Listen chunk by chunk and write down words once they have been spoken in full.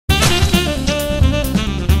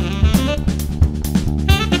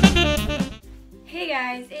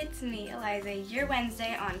it's me, Eliza, your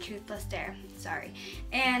Wednesday on TruthPlusDare. Sorry.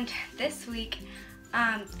 And this week,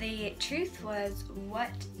 the truth was,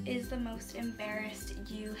 what is the most embarrassed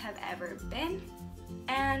you have ever been?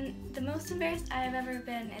 And the most embarrassed I have ever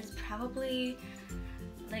been is probably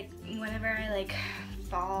like whenever I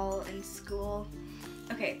fall in school.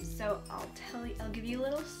 Okay, so I'll give you a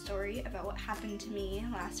little story about what happened to me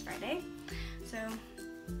last Friday. So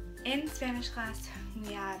in Spanish class,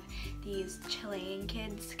 we have these Chilean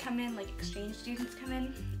kids come in, like exchange students come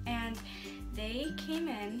in, and they came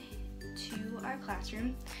in to our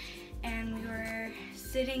classroom, and we were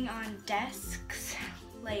sitting on desks,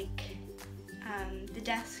 the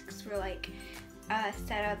desks were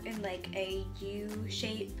set up in a U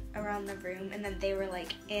shape around the room, and then they were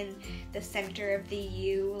in the center of the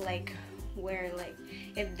U, where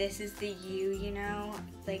if this is the U, you know,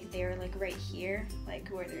 they were right here,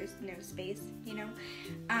 where there's no space, you know.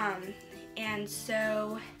 And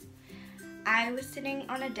so I was sitting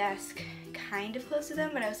on a desk kind of close to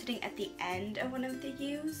them, but I was sitting at the end of one of the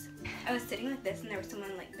U's. I was sitting like this, and there was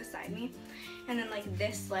someone beside me, and then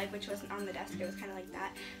this leg, which wasn't on the desk, it was kind of like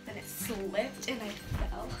that, then it slipped and I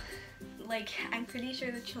fell. I'm pretty sure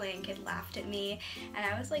the Chilean kid laughed at me, and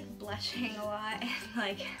I was blushing a lot,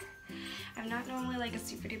 and I'm not normally a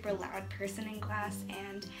super duper loud person in class,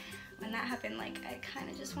 and when that happened, I kind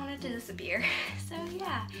of just wanted to disappear. So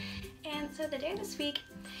yeah, and so the dare this week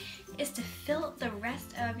is to fill the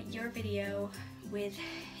rest of your video with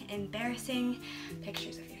embarrassing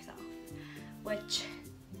pictures of yourself, which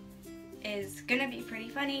is gonna be pretty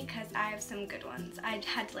funny because I have some good ones. I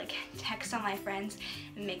had to text all my friends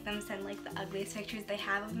and make them send the ugliest pictures they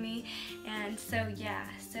have of me, and so yeah,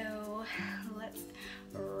 so let's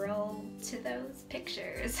roll to those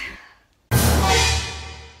pictures.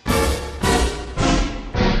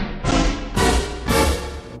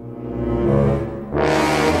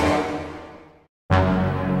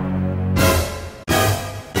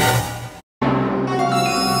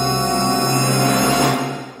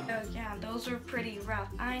 Pretty rough,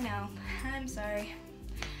 I know, I'm sorry.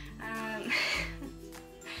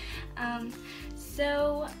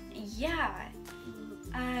 So yeah,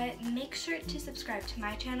 make sure to subscribe to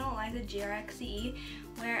my channel, elizagrxce,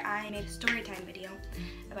 where I made a storytime video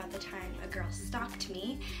about the time a girl stalked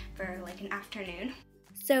me for an afternoon.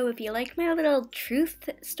 So if you like my little truth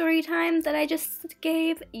story time that I just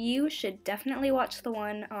gave, you should definitely watch the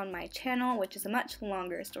one on my channel, which is a much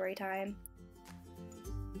longer story time.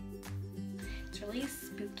 Really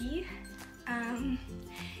spooky.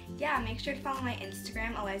 Yeah, make sure to follow my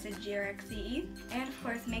Instagram, elizagrxce, and of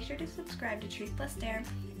course make sure to subscribe to TruthPlusDare,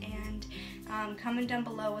 and comment down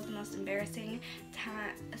below what the most embarrassing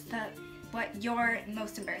what your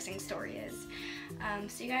most embarrassing story is.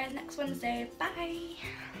 See you guys next Wednesday. Bye.